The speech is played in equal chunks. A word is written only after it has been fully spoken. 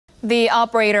The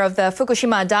operator of the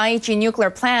Fukushima Daiichi nuclear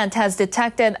plant has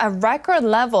detected a record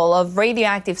level of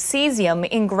radioactive cesium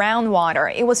in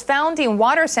groundwater. It was found in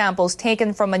water samples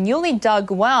taken from a newly dug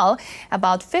well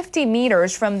about 50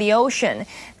 meters from the ocean.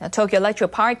 Now, Tokyo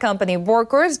Electric Power Company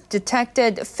workers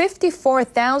detected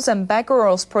 54,000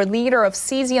 becquerels per liter of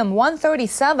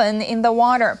cesium-137 in the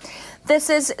water. This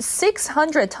is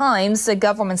 600 times the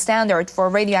government standard for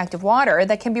radioactive water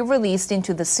that can be released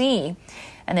into the sea.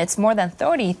 And it's more than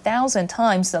 30,000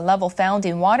 times the level found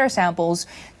in water samples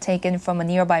taken from a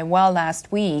nearby well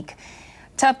last week.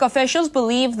 Tepco officials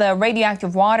believe the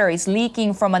radioactive water is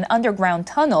leaking from an underground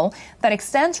tunnel that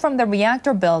extends from the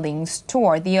reactor buildings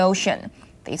toward the ocean.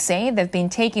 They say they've been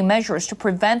taking measures to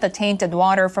prevent the tainted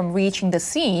water from reaching the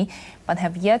sea, but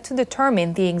have yet to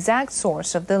determine the exact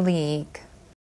source of the leak.